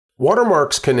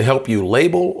Watermarks can help you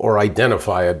label or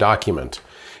identify a document.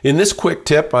 In this quick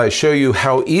tip, I show you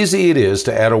how easy it is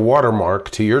to add a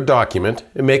watermark to your document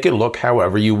and make it look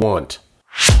however you want.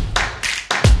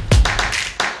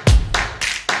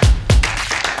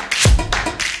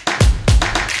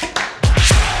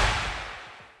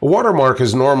 A watermark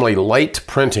is normally light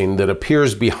printing that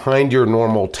appears behind your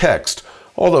normal text,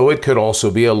 although it could also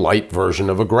be a light version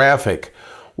of a graphic.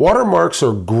 Watermarks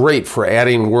are great for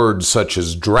adding words such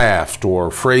as draft or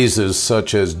phrases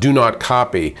such as do not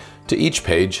copy to each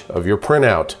page of your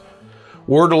printout.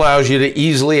 Word allows you to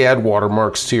easily add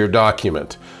watermarks to your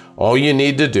document. All you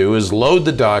need to do is load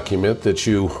the document that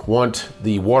you want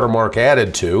the watermark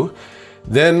added to,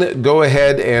 then go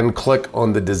ahead and click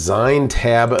on the Design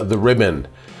tab of the ribbon.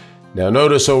 Now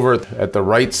notice over at the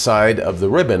right side of the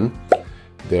ribbon,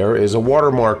 there is a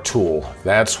watermark tool.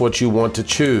 That's what you want to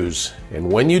choose. And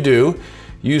when you do,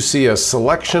 you see a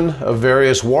selection of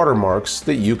various watermarks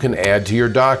that you can add to your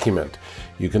document.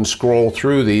 You can scroll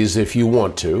through these if you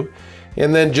want to,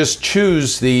 and then just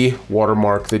choose the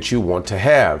watermark that you want to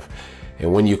have.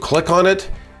 And when you click on it,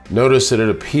 notice that it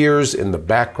appears in the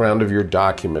background of your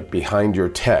document behind your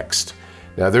text.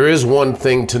 Now there is one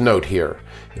thing to note here.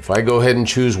 If I go ahead and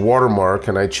choose watermark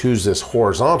and I choose this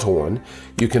horizontal one,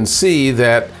 you can see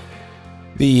that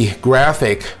the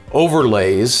graphic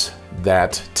overlays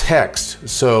that text.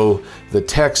 So the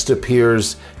text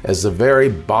appears as the very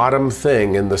bottom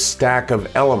thing in the stack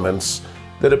of elements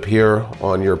that appear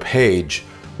on your page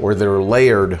or that are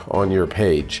layered on your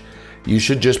page. You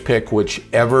should just pick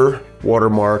whichever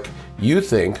watermark you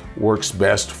think works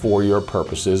best for your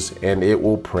purposes, and it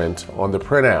will print on the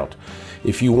printout.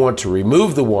 If you want to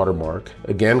remove the watermark,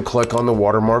 again click on the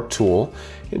watermark tool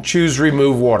and choose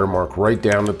Remove Watermark right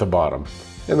down at the bottom,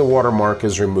 and the watermark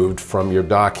is removed from your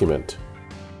document.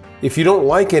 If you don't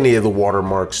like any of the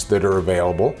watermarks that are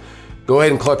available, go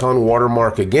ahead and click on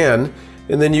Watermark again,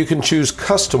 and then you can choose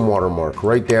Custom Watermark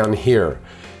right down here.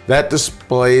 That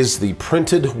displays the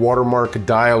printed watermark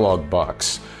dialog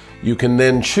box. You can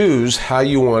then choose how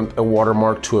you want a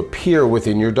watermark to appear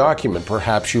within your document.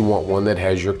 Perhaps you want one that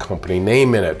has your company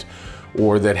name in it,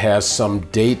 or that has some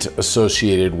date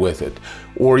associated with it.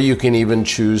 Or you can even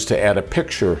choose to add a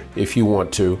picture if you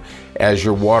want to as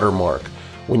your watermark.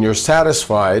 When you're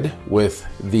satisfied with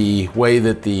the way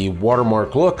that the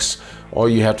watermark looks, all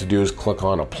you have to do is click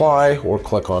on Apply or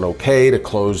click on OK to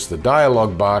close the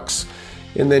dialog box,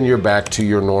 and then you're back to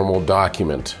your normal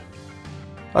document.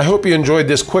 I hope you enjoyed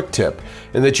this quick tip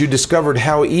and that you discovered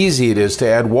how easy it is to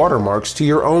add watermarks to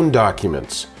your own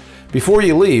documents. Before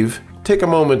you leave, take a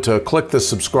moment to click the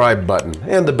subscribe button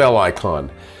and the bell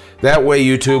icon. That way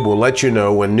YouTube will let you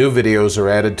know when new videos are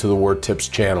added to the Word Tips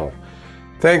channel.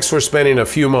 Thanks for spending a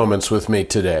few moments with me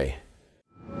today.